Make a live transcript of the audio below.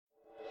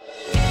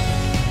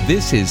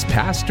This is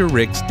Pastor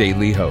Rick's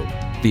Daily Hope,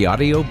 the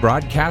audio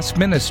broadcast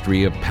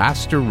ministry of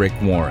Pastor Rick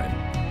Warren.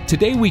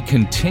 Today we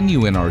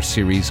continue in our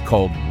series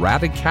called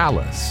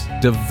Radicalis,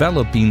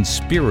 Developing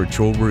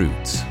Spiritual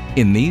Roots.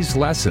 In these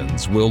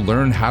lessons, we'll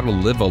learn how to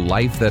live a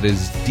life that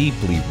is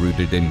deeply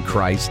rooted in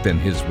Christ and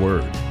His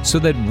Word, so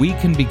that we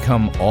can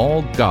become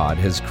all God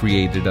has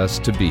created us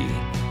to be.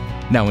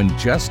 Now, in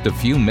just a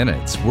few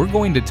minutes, we're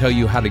going to tell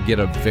you how to get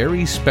a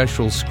very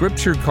special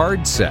scripture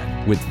card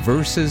set with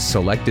verses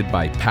selected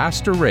by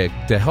Pastor Rick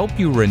to help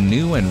you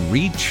renew and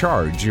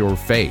recharge your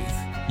faith.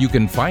 You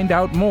can find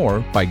out more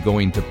by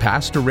going to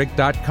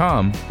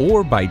PastorRick.com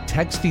or by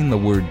texting the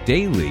word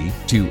DAILY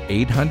to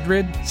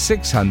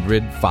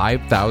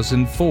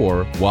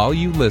 800-600-5004 while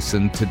you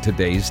listen to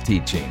today's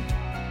teaching.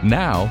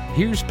 Now,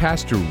 here's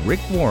Pastor Rick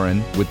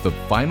Warren with the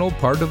final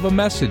part of a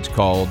message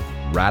called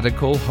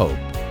Radical Hope.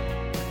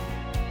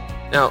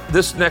 Now,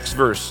 this next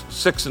verse,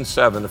 6 and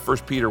 7 of 1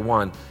 Peter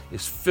 1,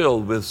 is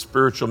filled with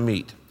spiritual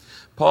meat.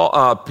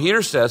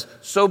 Peter says,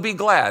 so be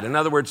glad. In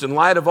other words, in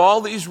light of all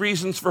these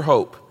reasons for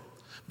hope,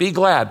 be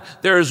glad.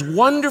 There is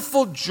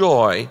wonderful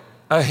joy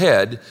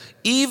ahead,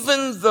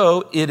 even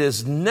though it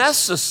is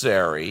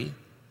necessary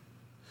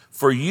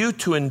for you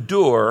to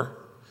endure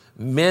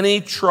many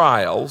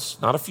trials,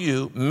 not a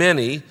few,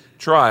 many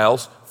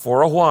trials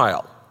for a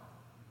while.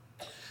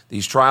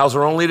 These trials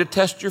are only to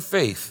test your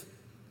faith,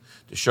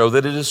 to show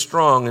that it is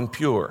strong and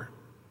pure.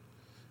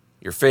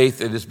 Your faith,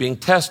 it is being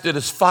tested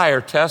as fire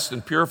tests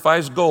and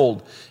purifies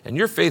gold, and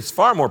your faith is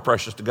far more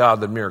precious to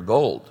God than mere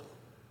gold.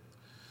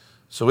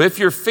 So if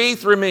your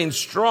faith remains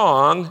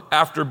strong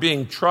after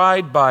being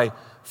tried by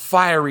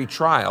fiery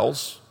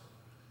trials,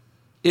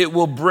 it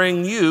will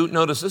bring you,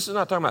 notice this is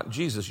not talking about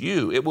Jesus,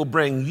 it will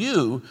bring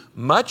you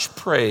much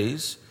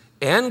praise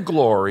and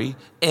glory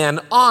and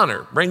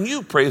honor, bring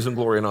you praise and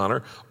glory and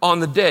honor on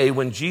the day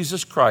when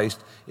Jesus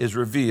Christ is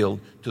revealed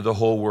to the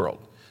whole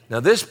world. Now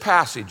this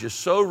passage is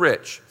so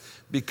rich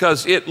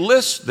because it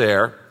lists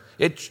there,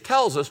 it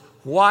tells us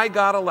why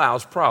God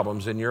allows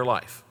problems in your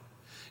life.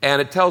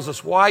 And it tells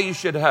us why you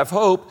should have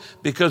hope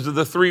because of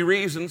the three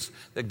reasons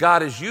that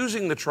God is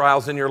using the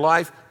trials in your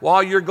life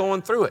while you're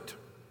going through it.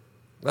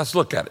 Let's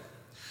look at it.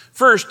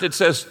 First, it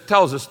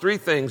tells us three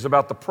things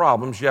about the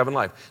problems you have in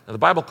life. Now, the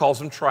Bible calls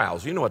them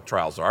trials. You know what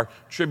trials are.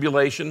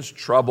 Tribulations,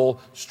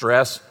 trouble,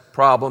 stress,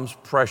 problems,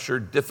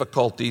 pressure,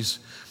 difficulties.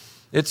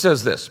 It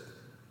says this,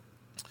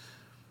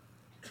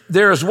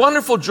 there is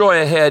wonderful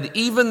joy ahead,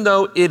 even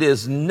though it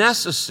is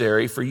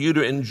necessary for you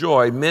to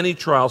enjoy many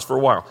trials for a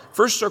while.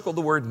 First, circle the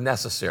word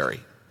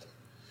necessary.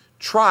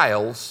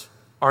 Trials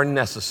are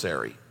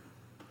necessary.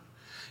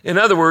 In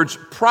other words,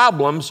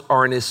 problems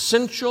are an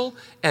essential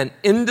and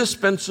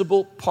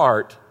indispensable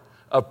part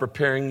of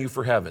preparing you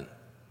for heaven.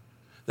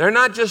 They're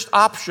not just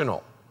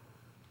optional.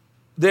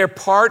 They're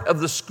part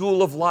of the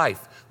school of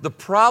life. The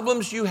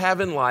problems you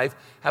have in life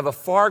have a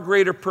far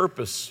greater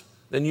purpose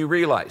than you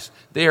realize.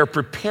 They are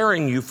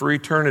preparing you for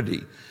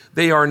eternity.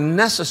 They are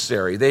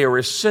necessary. They are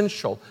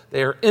essential.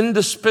 They are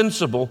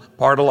indispensable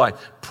part of life.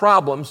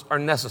 Problems are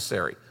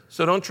necessary.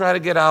 So don't try to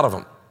get out of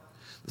them.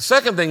 The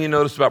second thing you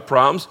notice about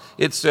problems,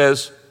 it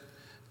says,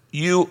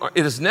 it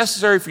is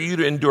necessary for you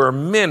to endure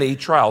many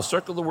trials.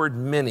 Circle the word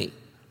many.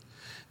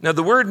 Now,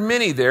 the word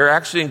many there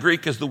actually in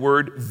Greek is the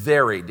word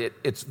varied.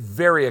 It's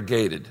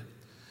variegated.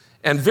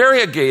 And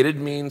variegated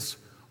means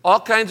all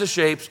kinds of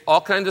shapes,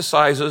 all kinds of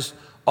sizes,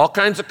 all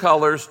kinds of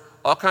colors,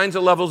 all kinds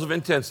of levels of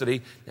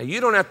intensity. Now,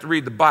 you don't have to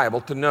read the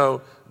Bible to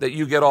know that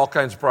you get all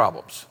kinds of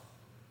problems.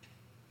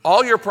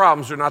 All your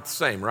problems are not the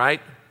same,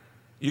 right?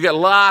 You get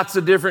lots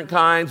of different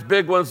kinds,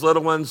 big ones,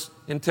 little ones,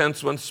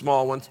 intense ones,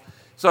 small ones.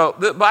 So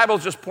the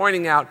Bible's just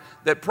pointing out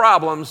that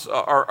problems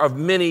are of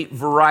many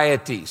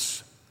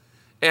varieties.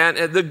 And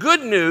the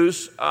good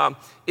news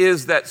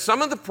is that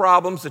some of the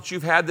problems that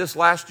you've had this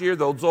last year,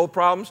 those old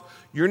problems,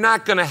 you're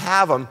not going to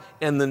have them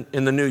in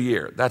the new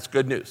year. That's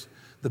good news.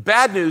 The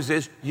bad news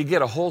is you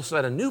get a whole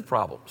set of new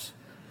problems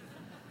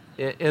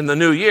in the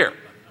new year.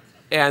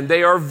 And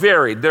they are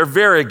varied. They're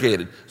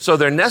variegated. So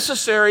they're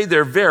necessary,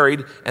 they're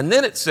varied, and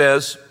then it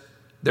says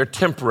they're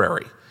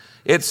temporary.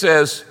 It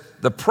says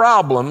the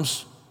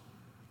problems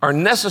are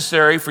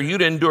necessary for you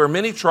to endure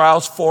many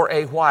trials for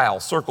a while.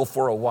 Circle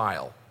for a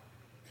while.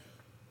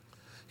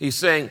 He's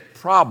saying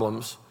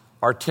problems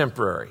are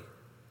temporary.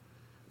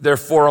 They're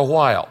for a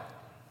while.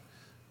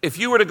 If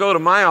you were to go to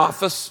my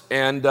office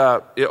and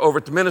over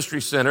at the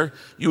ministry center,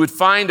 you would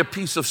find a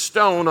piece of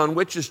stone on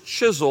which is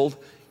chiseled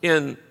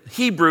in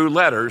Hebrew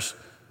letters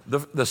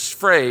the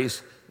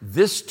phrase,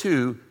 this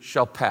too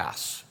shall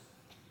pass.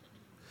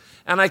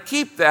 And I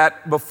keep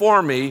that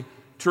before me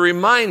to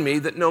remind me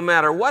that no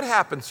matter what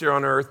happens here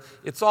on earth,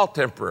 it's all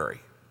temporary.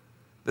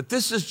 That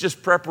this is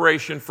just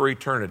preparation for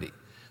eternity.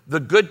 The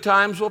good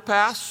times will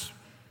pass,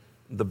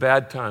 the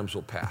bad times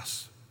will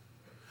pass.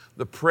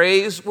 The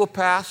praise will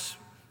pass,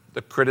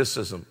 the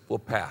criticism will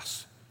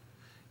pass.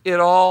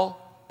 It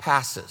all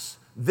passes.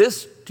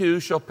 This too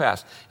shall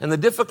pass. And the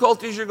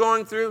difficulties you're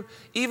going through,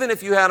 even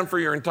if you had them for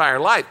your entire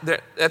life,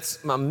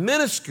 that's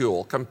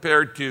minuscule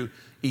compared to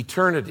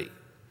eternity.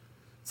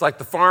 It's like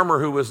the farmer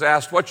who was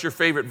asked, what's your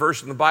favorite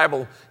verse in the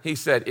Bible? He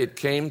said, it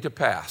came to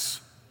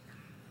pass.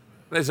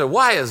 And they said,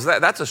 why is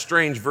that? That's a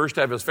strange verse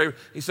to have as favorite.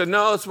 He said,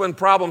 no, it's when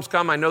problems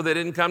come, I know they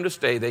didn't come to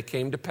stay, they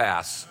came to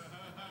pass.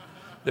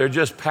 They're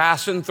just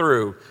passing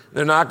through.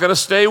 They're not going to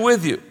stay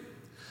with you.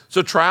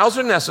 So trials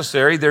are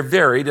necessary, they're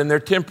varied, and they're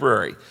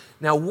temporary.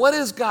 Now, what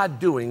is God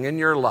doing in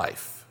your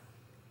life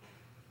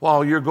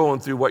while you're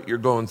going through what you're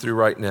going through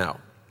right now?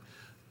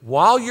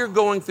 While you're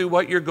going through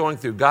what you're going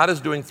through, God is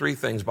doing three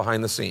things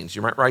behind the scenes.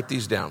 You might write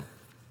these down.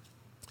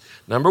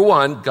 Number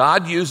one,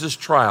 God uses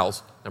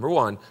trials,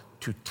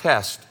 to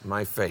test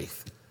my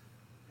faith.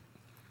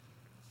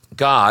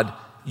 God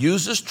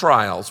uses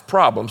trials,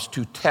 problems,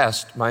 to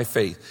test my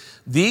faith.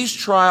 These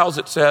trials,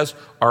 it says,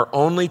 are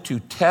only to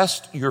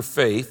test your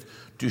faith,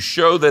 to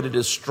show that it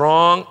is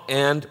strong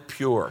and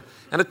pure.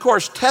 And of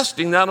course,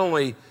 testing not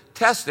only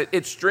tests it,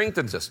 it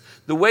strengthens us.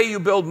 The way you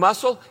build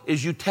muscle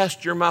is you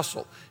test your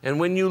muscle. And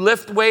when you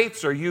lift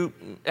weights or you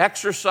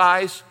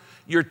exercise,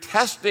 you're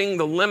testing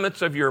the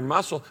limits of your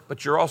muscle,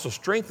 but you're also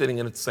strengthening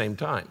it at the same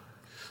time.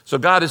 So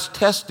God is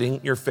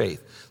testing your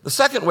faith. The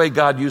second way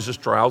God uses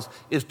trials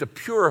is to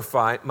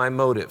purify my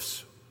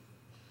motives.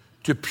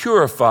 To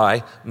purify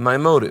my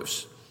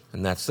motives.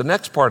 And that's the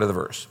next part of the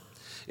verse.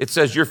 It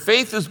says, your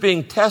faith is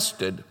being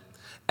tested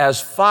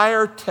as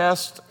fire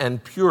tests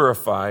and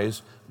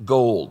purifies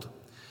gold.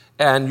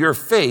 And your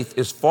faith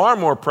is far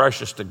more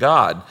precious to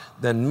God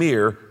than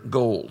mere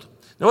gold.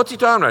 Now, what's he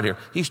talking about here?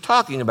 He's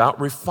talking about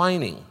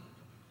refining.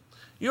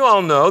 You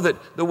all know that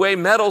the way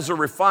metals are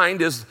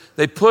refined is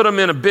they put them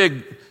in a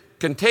big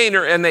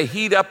container and they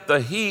heat up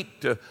the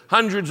heat to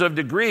hundreds of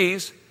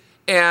degrees,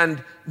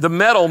 and the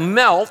metal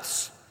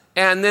melts,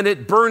 and then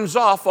it burns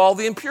off all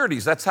the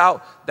impurities. That's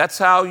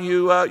how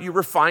you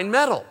refine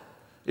metal,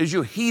 is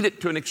you heat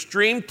it to an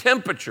extreme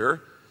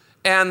temperature,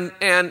 and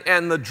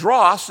the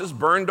dross is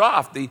burned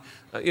off.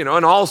 And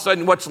all of a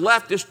sudden what's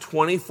left is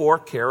 24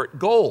 karat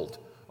gold.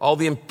 All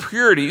the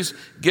impurities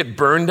get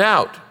burned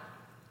out.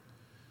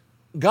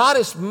 God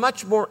is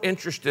much more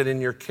interested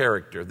in your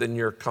character than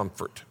your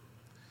comfort.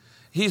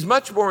 He's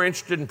much more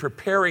interested in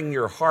preparing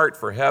your heart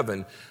for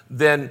heaven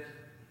than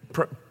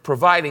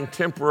providing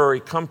temporary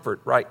comfort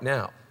right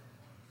now.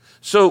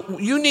 So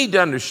you need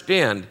to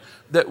understand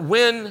that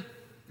when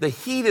the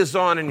heat is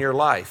on in your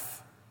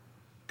life,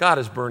 God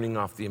is burning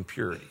off the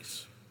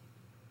impurities.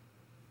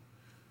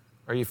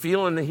 Are you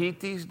feeling the heat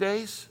these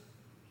days?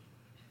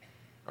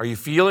 Are you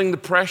feeling the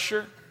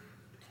pressure?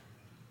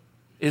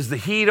 Is the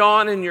heat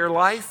on in your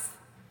life?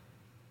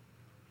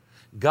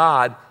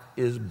 God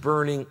is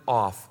burning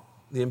off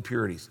the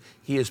impurities.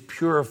 He is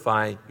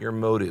purifying your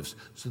motives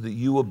so that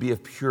you will be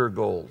of pure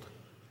gold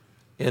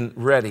and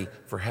ready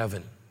for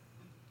heaven.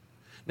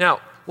 Now,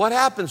 what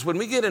happens when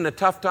we get in a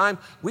tough time?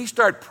 We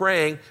start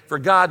praying for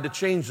God to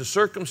change the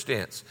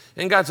circumstance.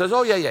 And God says,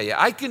 oh, yeah,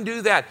 I can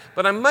do that,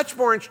 but I'm much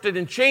more interested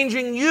in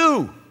changing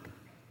you.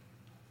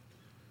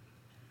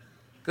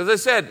 Because I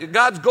said,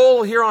 God's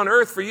goal here on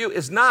earth for you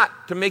is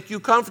not to make you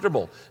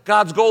comfortable.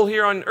 God's goal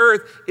here on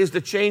earth is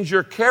to change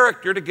your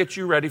character to get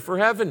you ready for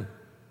heaven.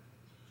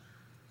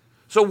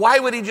 So why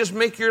would he just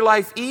make your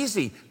life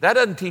easy? That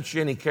doesn't teach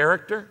you any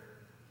character.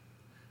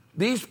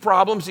 These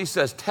problems, he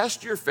says,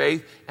 test your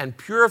faith and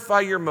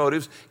purify your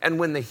motives. And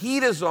when the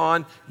heat is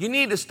on, you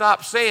need to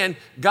stop saying,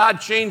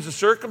 God changed the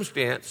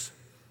circumstance.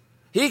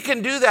 He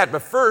can do that,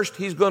 but first,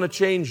 he's going to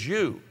change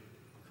you.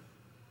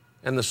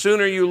 And the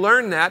sooner you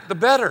learn that, the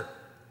better.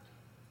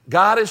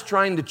 God is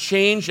trying to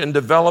change and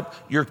develop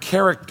your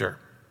character.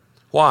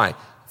 Why?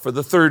 For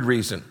the third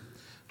reason.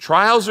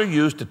 Trials are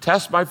used to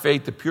test my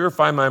faith, to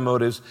purify my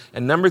motives,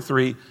 and number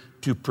three,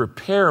 to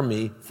prepare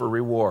me for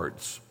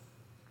rewards.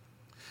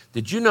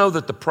 Did you know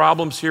that the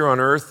problems here on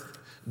earth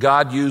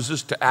God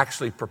uses to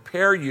actually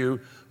prepare you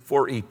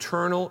for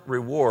eternal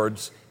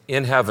rewards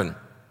in heaven?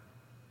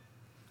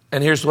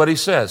 And here's what he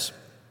says.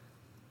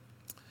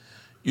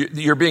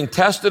 You're being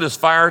tested as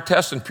fire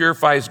tests and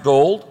purifies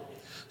gold.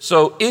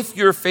 So if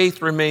your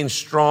faith remains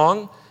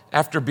strong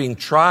after being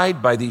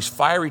tried by these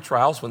fiery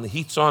trials when the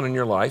heat's on in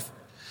your life,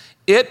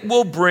 it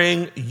will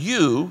bring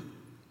you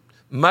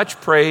much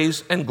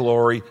praise and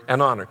glory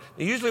and honor.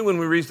 Now, usually when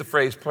we read the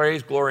phrase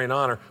praise, glory, and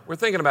honor, we're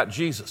thinking about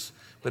Jesus.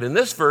 But in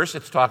this verse,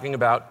 it's talking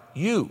about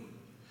you. It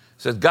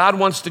says God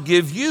wants to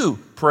give you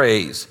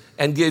praise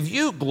and give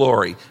you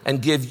glory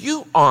and give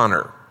you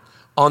honor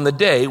on the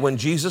day when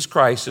Jesus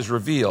Christ is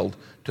revealed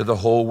to the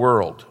whole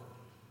world.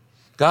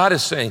 God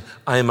is saying,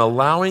 I am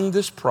allowing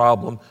this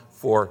problem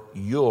for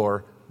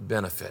your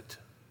benefit,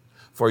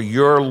 for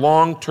your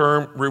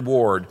long-term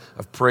reward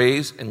of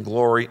praise and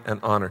glory and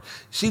honor.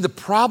 See, the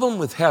problem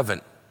with heaven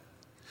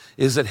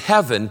is that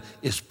heaven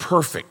is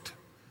perfect,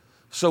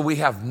 so we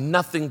have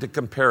nothing to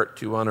compare it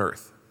to on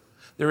earth.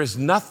 There is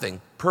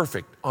nothing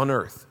perfect on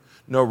earth.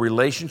 No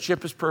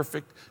relationship is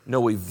perfect.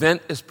 No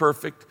event is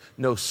perfect.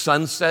 No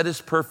sunset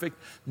is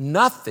perfect.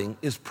 Nothing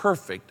is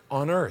perfect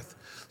on earth.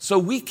 So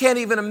we can't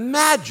even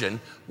imagine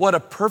what a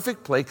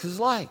perfect place is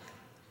like.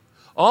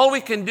 All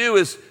we can do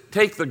is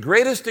take the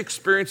greatest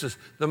experiences,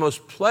 the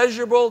most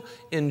pleasurable,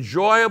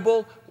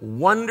 enjoyable,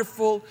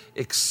 wonderful,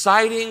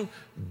 exciting,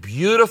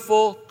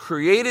 beautiful,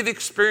 creative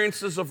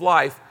experiences of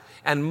life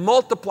and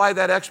multiply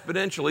that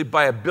exponentially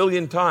by 1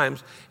 billion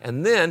times,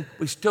 and then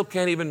we still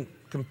can't even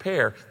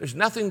compare. There's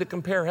nothing to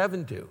compare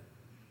heaven to.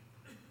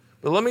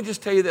 But let me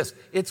just tell you this,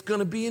 it's going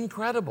to be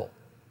incredible.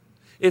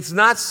 It's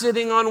not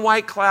sitting on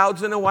white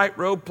clouds in a white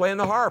robe playing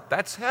the harp.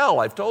 That's hell,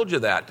 I've told you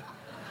that.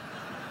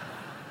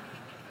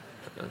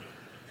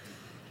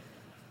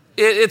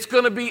 It's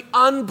going to be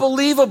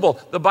unbelievable.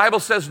 The Bible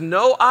says,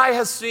 no eye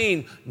has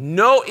seen,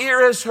 no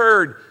ear has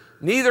heard,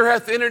 neither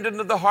hath entered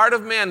into the heart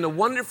of man the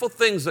wonderful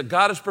things that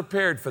God has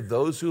prepared for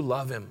those who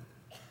love him.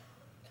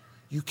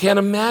 You can't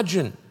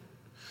imagine.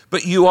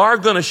 But you are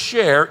going to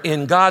share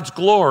in God's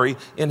glory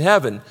in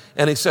heaven.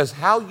 And he says,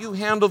 how you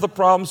handle the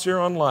problems here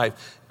on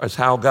life is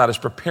how God is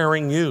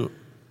preparing you.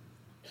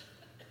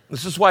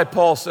 This is why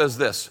Paul says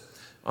this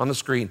on the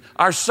screen.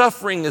 Our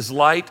suffering is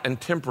light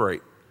and temporary,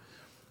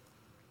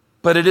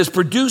 but it is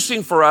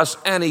producing for us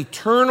an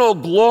eternal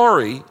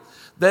glory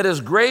that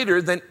is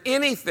greater than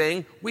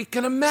anything we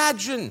can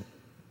imagine.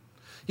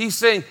 He's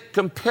saying,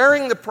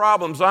 comparing the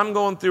problems I'm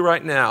going through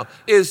right now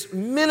is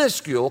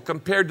minuscule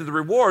compared to the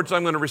rewards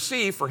I'm going to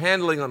receive for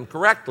handling them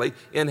correctly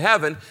in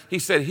heaven. He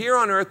said, here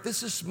on earth,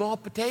 this is small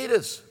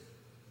potatoes.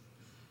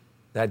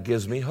 That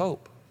gives me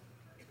hope.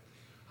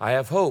 I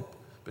have hope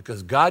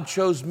because God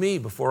chose me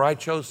before I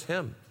chose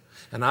him.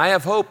 And I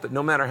have hope that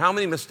no matter how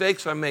many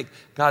mistakes I make,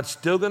 God's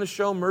still going to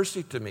show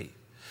mercy to me.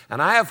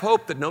 And I have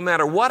hope that no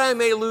matter what I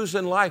may lose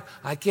in life,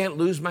 I can't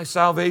lose my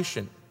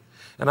salvation.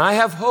 And I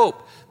have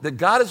hope that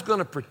God is going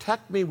to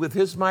protect me with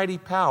his mighty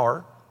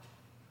power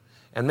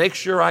and make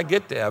sure I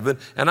get to heaven.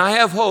 And I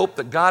have hope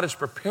that God is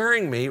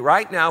preparing me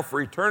right now for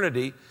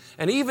eternity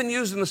and even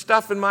using the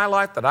stuff in my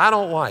life that I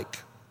don't like.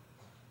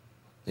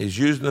 He's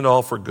using it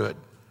all for good.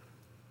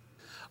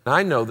 And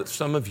I know that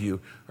some of you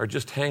are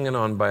just hanging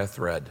on by a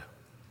thread.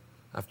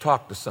 I've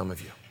talked to some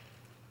of you.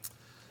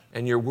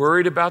 And you're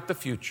worried about the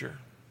future.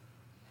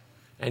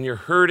 And you're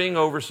hurting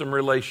over some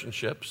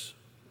relationships.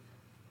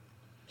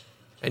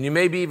 And you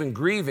may be even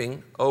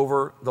grieving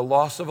over the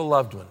loss of a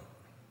loved one.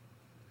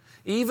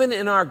 Even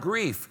in our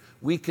grief,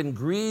 we can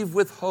grieve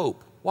with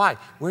hope. Why?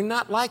 We're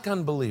not like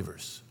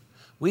unbelievers.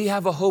 We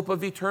have a hope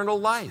of eternal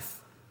life.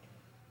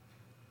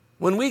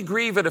 When we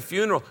grieve at a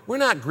funeral, we're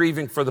not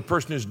grieving for the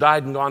person who's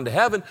died and gone to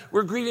heaven.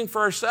 We're grieving for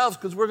ourselves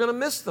because we're going to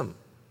miss them.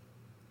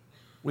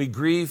 We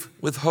grieve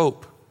with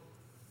hope.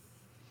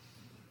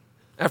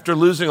 After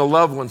losing a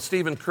loved one,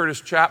 Stephen Curtis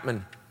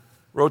Chapman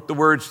wrote the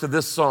words to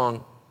this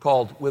song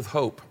called With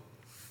Hope.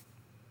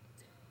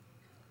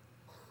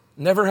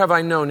 Never have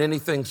I known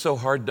anything so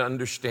hard to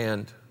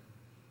understand.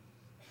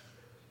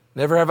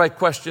 Never have I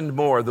questioned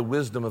more the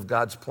wisdom of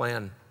God's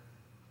plan.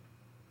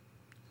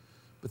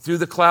 But through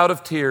the cloud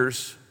of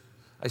tears,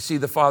 I see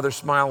the Father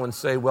smile and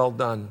say, well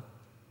done.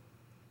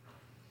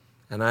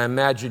 And I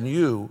imagine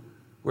you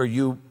where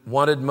you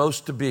wanted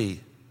most to be,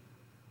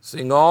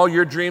 seeing all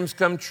your dreams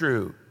come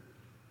true,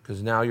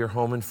 because now you're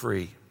home and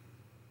free.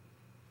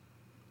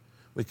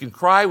 We can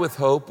cry with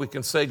hope, we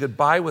can say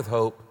goodbye with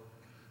hope,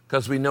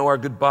 because we know our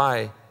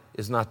goodbye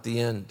is not the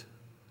end.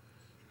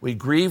 We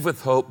grieve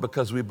with hope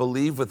because we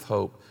believe with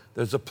hope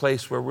there's a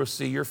place where we'll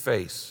see your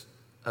face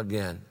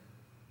again.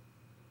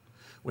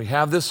 We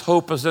have this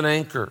hope as an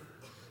anchor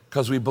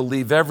because we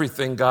believe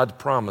everything God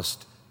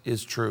promised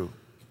is true.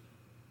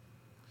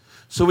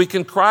 So we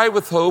can cry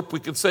with hope, we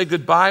can say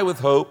goodbye with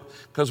hope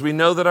because we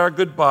know that our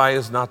goodbye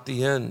is not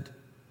the end.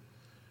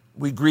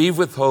 We grieve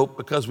with hope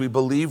because we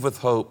believe with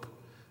hope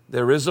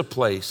there is a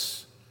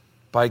place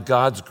by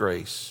God's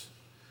grace.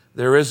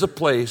 There is a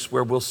place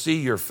where we'll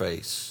see your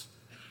face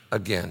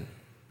again.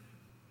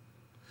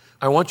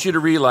 I want you to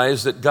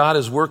realize that God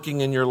is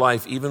working in your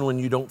life even when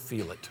you don't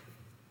feel it.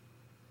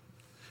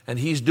 And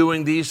he's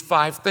doing these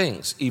 5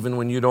 things even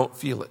when you don't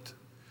feel it.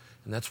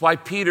 And that's why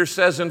Peter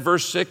says in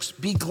verse 6,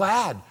 be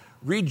glad,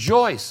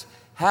 rejoice,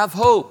 have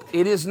hope.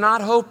 It is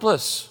not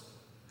hopeless.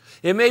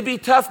 It may be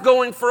tough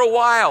going for a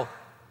while,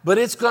 but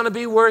it's going to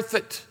be worth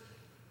it.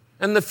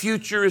 And the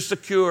future is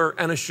secure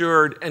and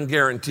assured and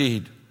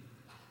guaranteed.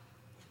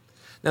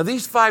 Now,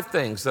 these 5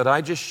 things that I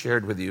just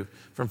shared with you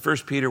from 1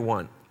 Peter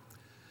 1,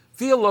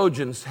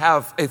 theologians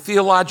have a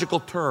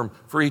theological term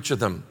for each of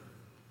them.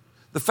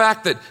 The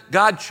fact that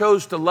God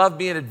chose to love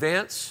me in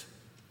advance,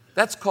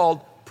 that's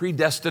called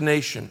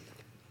predestination.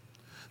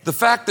 The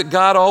fact that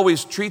God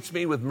always treats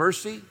me with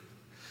mercy,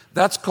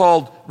 that's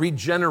called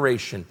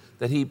regeneration,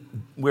 that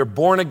we're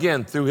born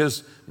again through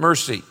his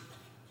mercy.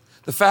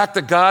 The fact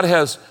that God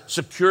has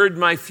secured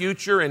my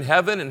future in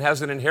heaven and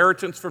has an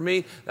inheritance for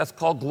me, that's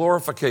called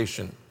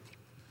glorification.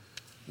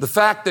 The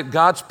fact that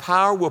God's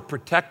power will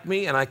protect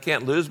me and I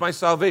can't lose my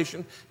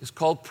salvation is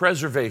called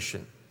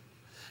preservation.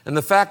 And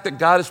the fact that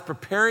God is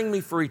preparing me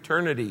for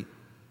eternity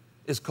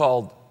is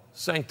called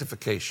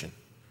sanctification.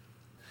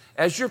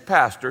 As your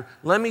pastor,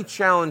 let me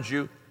challenge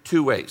you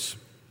 2 ways.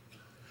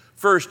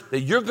 First,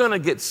 that you're going to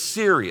get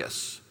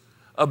serious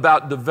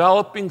about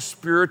developing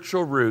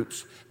spiritual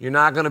roots. You're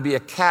not going to be a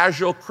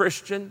casual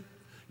Christian.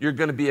 You're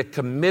going to be a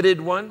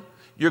committed one.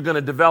 You're going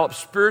to develop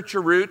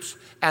spiritual roots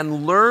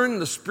and learn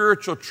the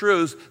spiritual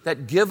truths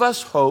that give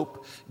us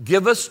hope,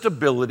 give us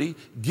stability,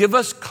 give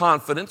us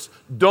confidence.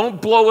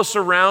 Don't blow us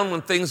around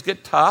when things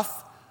get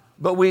tough,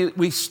 but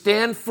we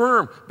stand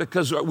firm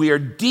because we are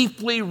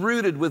deeply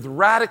rooted with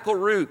radical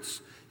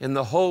roots in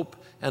the hope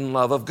and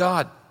love of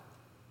God.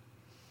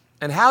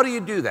 And how do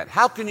you do that?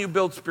 How can you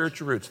build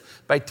spiritual roots?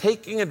 By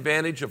taking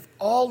advantage of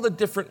all the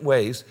different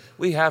ways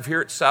we have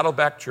here at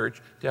Saddleback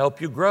Church to help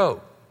you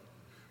grow.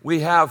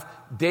 We have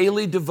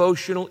daily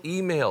devotional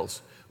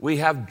emails. We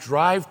have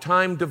drive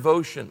time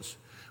devotions.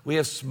 We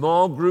have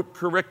small group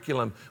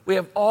curriculum. We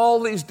have all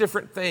these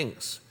different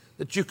things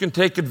that you can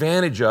take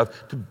advantage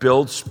of to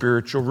build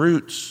spiritual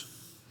roots.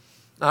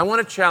 Now, I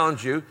want to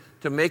challenge you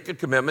to make a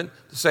commitment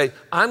to say,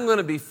 I'm going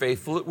to be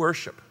faithful at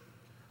worship.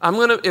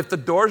 If the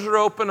doors are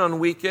open on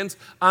weekends,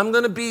 I'm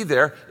going to be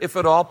there if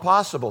at all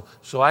possible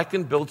so I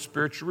can build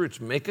spiritual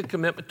roots. Make a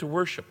commitment to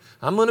worship.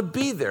 I'm going to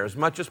be there as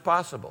much as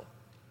possible.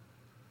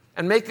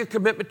 And make a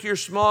commitment to your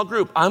small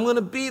group. I'm going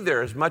to be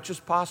there as much as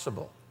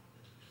possible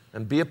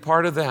and be a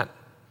part of that.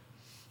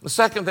 The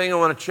second thing I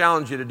want to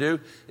challenge you to do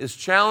is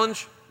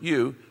challenge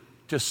you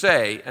to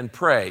say and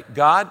pray,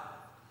 God,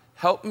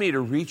 help me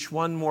to reach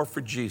one more for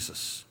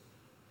Jesus.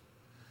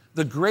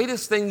 The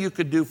greatest thing you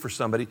could do for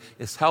somebody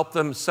is help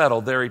them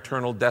settle their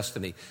eternal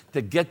destiny,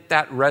 to get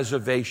that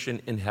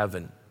reservation in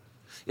heaven.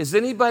 Is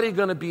anybody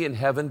going to be in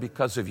heaven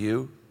because of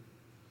you?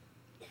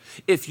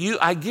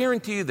 I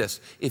guarantee you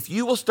this, if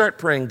you will start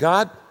praying,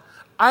 God,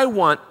 I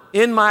want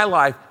in my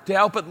life to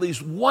help at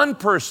least one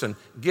person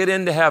get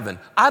into heaven.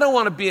 I don't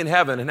want to be in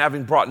heaven and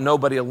having brought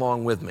nobody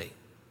along with me.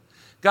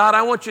 God,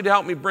 I want you to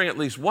help me bring at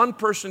least one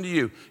person to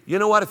you. You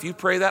know what? If you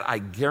pray that, I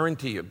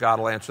guarantee you God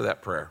will answer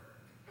that prayer.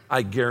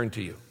 I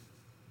guarantee you.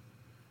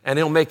 And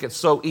He'll make it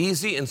so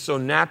easy and so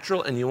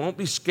natural, and you won't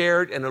be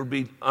scared, and it'll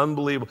be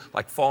unbelievable,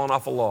 like falling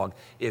off a log,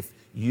 if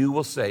you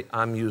will say,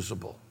 I'm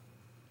usable.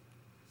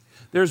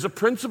 There's a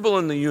principle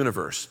in the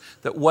universe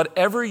that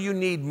whatever you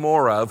need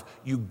more of,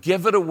 you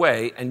give it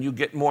away and you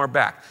get more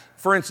back.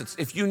 For instance,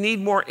 if you need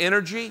more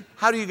energy,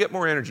 how do you get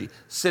more energy?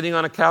 Sitting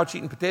on a couch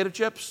eating potato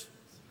chips?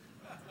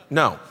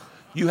 No.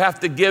 You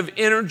have to give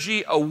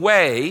energy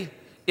away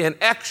in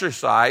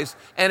exercise,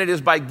 and it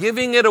is by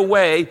giving it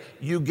away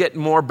you get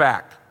more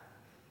back.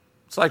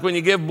 It's like when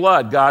you give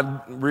blood,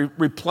 God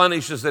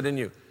replenishes it in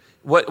you.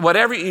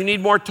 Whatever you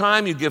need more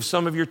time, you give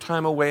some of your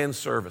time away in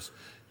service.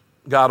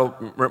 God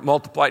will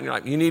multiply it in your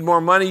life. You need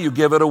more money, you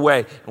give it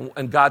away.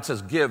 And God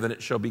says, give, and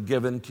it shall be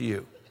given to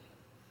you.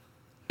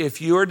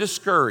 If you are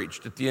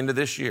discouraged at the end of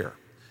this year,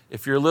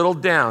 if you're a little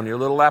down, you're a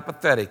little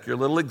apathetic, you're a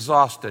little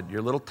exhausted, you're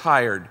a little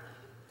tired,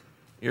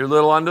 you're a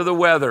little under the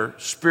weather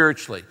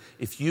spiritually,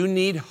 if you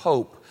need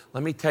hope,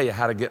 let me tell you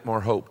how to get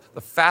more hope.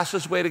 The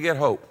fastest way to get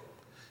hope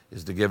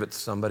is to give it to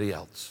somebody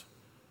else.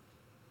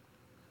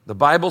 The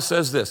Bible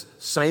says this,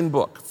 same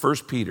book, 1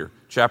 Peter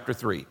chapter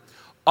 3.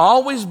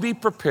 Always be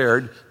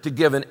prepared to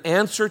give an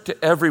answer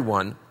to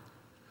everyone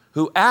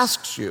who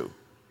asks you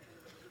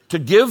to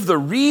give the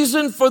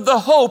reason for the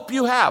hope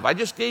you have. I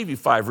just gave you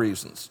 5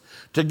 reasons.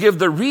 To give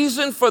the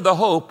reason for the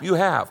hope you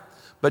have,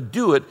 but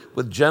do it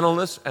with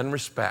gentleness and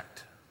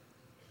respect.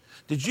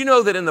 Did you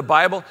know that in the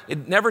Bible,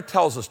 it never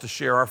tells us to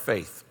share our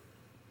faith?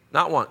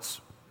 Not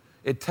once.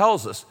 It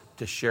tells us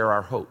to share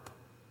our hope.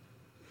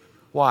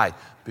 Why?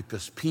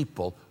 Because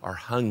people are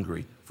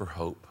hungry for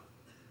hope.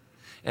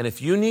 And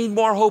if you need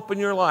more hope in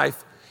your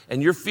life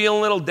and you're feeling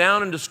a little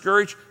down and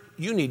discouraged,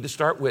 you need to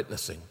start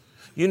witnessing.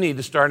 You need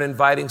to start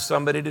inviting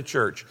somebody to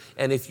church.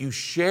 And if you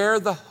share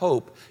the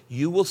hope,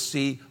 you will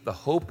see the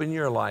hope in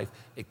your life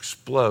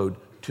explode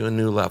to a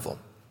new level.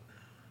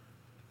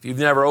 If you've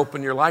never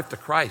opened your life to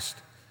Christ,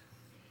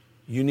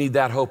 you need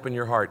that hope in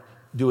your heart.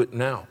 Do it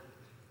now.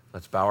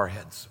 Let's bow our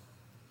heads.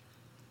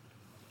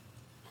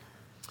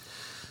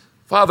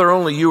 Father,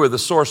 only you are the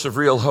source of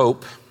real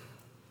hope.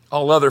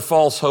 All other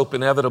false hope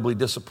inevitably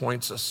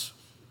disappoints us.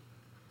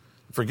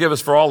 Forgive us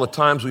for all the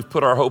times we've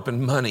put our hope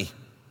in money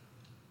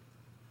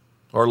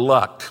or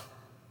luck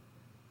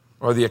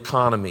or the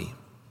economy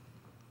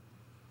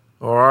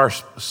or our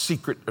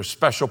secret or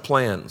special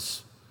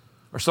plans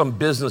or some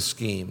business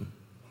scheme.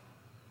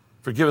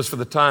 Forgive us for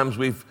the times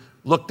we've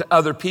looked to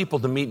other people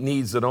to meet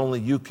needs that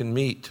only you can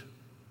meet.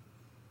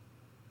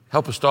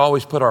 Help us to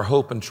always put our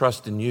hope and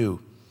trust in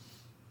you.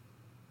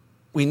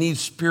 We need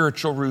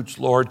spiritual roots,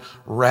 Lord,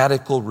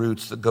 radical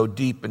roots that go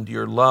deep into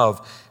your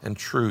love and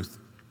truth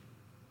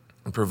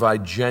and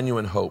provide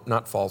genuine hope,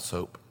 not false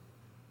hope.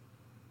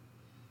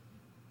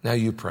 Now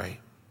you pray.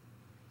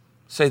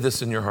 Say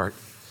this in your heart.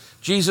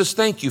 Jesus,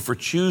 thank you for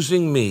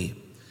choosing me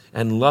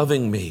and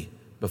loving me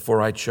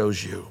before I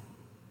chose you.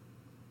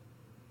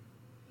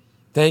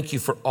 Thank you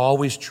for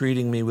always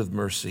treating me with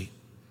mercy,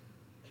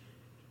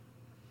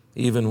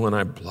 even when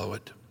I blow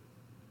it.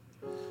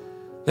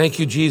 Thank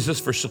you, Jesus,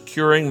 for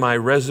securing my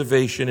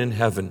reservation in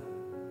heaven.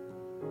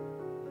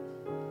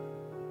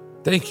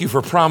 Thank you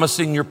for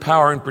promising your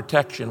power and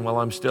protection while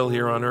I'm still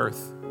here on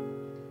earth.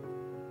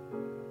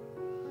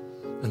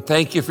 And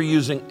thank you for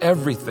using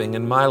everything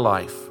in my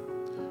life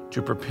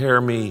to prepare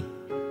me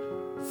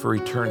for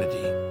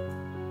eternity.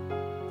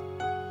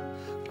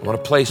 I want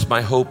to place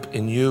my hope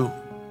in you,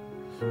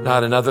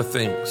 not in other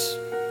things.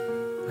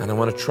 And I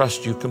want to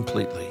trust you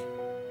completely.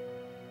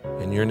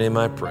 In your name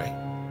I pray.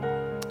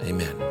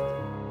 Amen.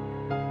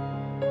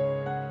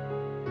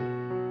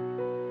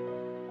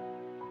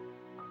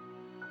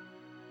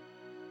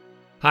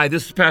 Hi,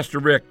 this is Pastor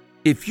Rick.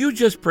 If you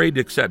just prayed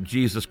to accept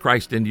Jesus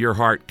Christ into your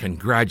heart,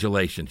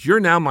 congratulations. You're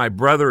now my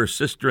brother or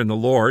sister in the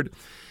Lord,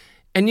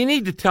 and you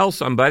need to tell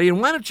somebody.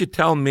 And why don't you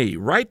tell me?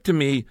 Write to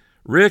me,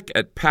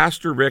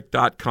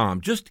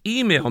 rick@pastorrick.com. Just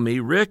email me,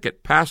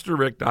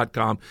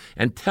 rick@pastorrick.com,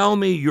 and tell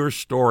me your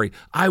story.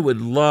 I would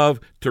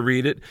love to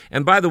read it.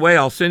 And by the way,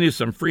 I'll send you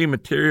some free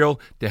material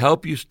to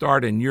help you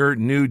start in your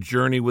new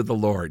journey with the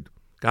Lord.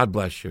 God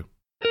bless you.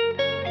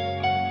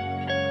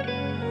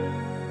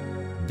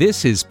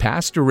 This is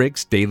Pastor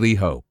Rick's Daily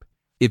Hope.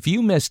 If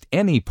you missed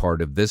any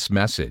part of this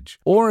message,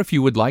 or if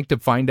you would like to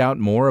find out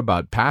more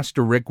about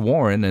Pastor Rick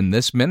Warren and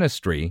this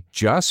ministry,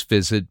 just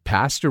visit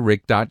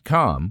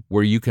PastorRick.com,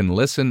 where you can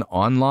listen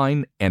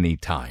online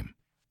anytime.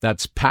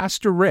 That's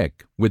Pastor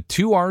Rick with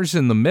 2 R's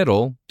in the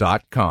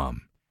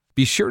middle.com.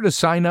 Be sure to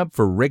sign up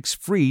for Rick's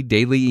free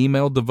daily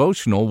email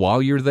devotional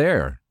while you're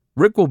there.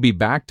 Rick will be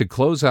back to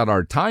close out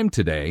our time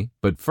today,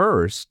 but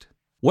first,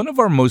 one of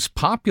our most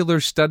popular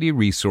study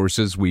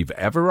resources we've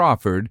ever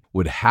offered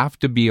would have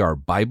to be our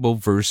Bible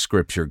verse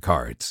scripture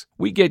cards.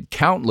 We get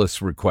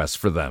countless requests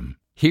for them.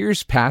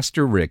 Here's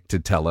Pastor Rick to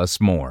tell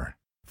us more.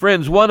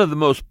 Friends, one of the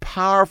most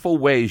powerful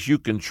ways you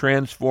can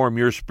transform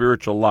your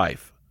spiritual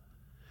life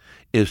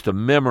is to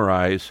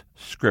memorize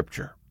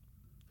Scripture.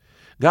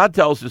 God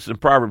tells us in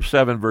Proverbs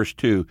 7, verse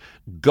 2,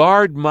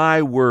 "Guard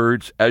my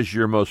words as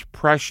your most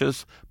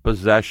precious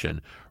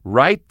possession.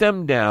 Write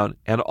them down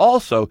and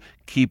also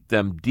keep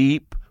them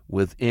deep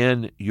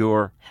within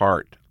your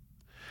heart."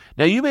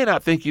 Now, you may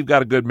not think you've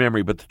got a good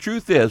memory, but the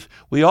truth is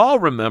we all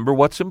remember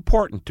what's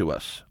important to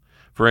us.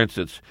 For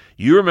instance,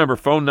 you remember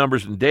phone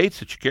numbers and dates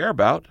that you care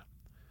about.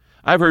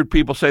 I've heard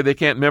people say they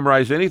can't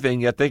memorize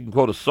anything, yet they can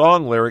quote a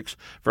song lyrics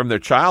from their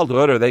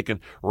childhood, or they can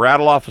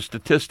rattle off a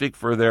statistic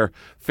for their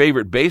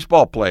favorite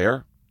baseball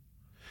player.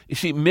 You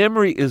see,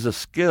 memory is a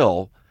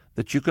skill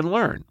that you can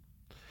learn.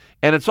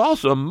 And it's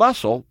also a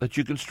muscle that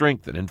you can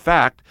strengthen. In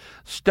fact,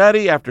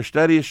 study after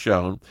study has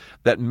shown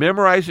that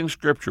memorizing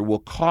Scripture will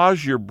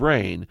cause your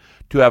brain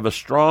to have a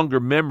stronger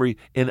memory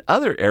in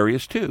other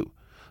areas too.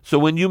 So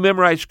when you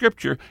memorize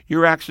Scripture,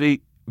 you're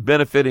actually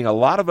benefiting a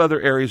lot of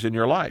other areas in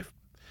your life.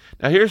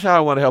 Now, here's how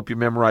I want to help you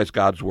memorize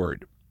God's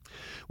Word.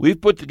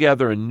 We've put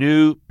together a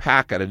new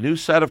packet, a new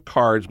set of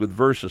cards with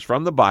verses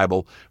from the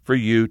Bible for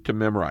you to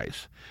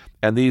memorize.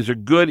 And these are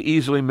good,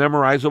 easily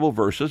memorizable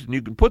verses. And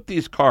you can put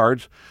these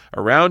cards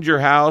around your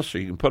house, or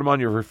you can put them on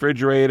your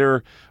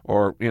refrigerator,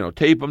 or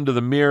tape them to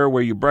the mirror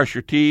where you brush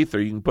your teeth, or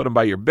you can put them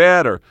by your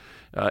bed, or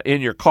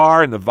in your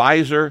car in the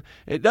visor.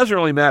 It doesn't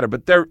really matter,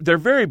 but they're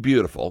very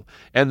beautiful,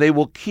 and they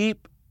will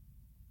keep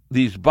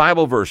these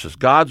Bible verses,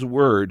 God's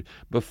Word,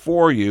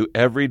 before you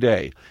every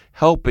day,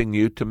 helping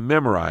you to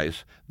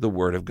memorize the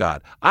Word of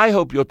God. I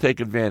hope you'll take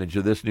advantage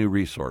of this new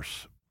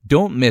resource.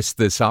 Don't miss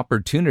this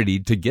opportunity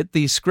to get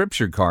these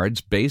scripture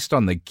cards based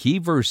on the key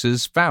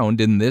verses found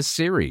in this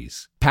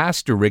series.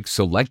 Pastor Rick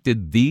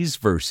selected these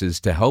verses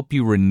to help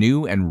you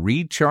renew and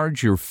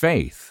recharge your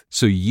faith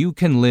so you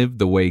can live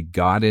the way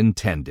God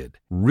intended,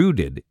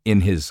 rooted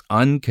in His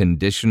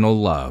unconditional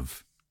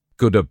love.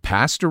 Go to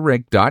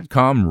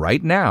PastorRick.com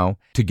right now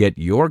to get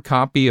your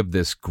copy of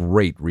this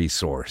great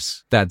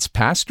resource. That's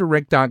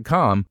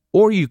PastorRick.com,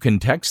 or you can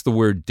text the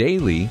word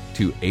DAILY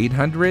to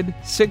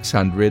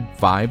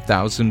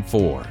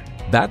 800-600-5004.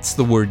 That's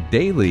the word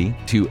DAILY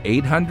to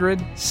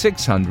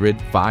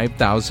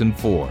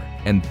 800-600-5004.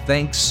 And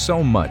thanks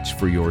so much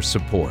for your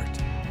support.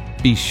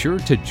 Be sure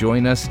to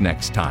join us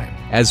next time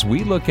as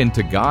we look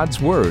into God's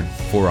Word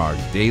for our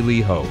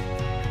daily hope.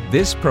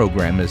 This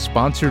program is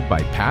sponsored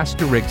by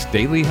Pastor Rick's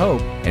Daily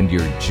Hope and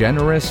your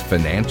generous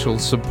financial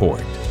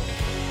support.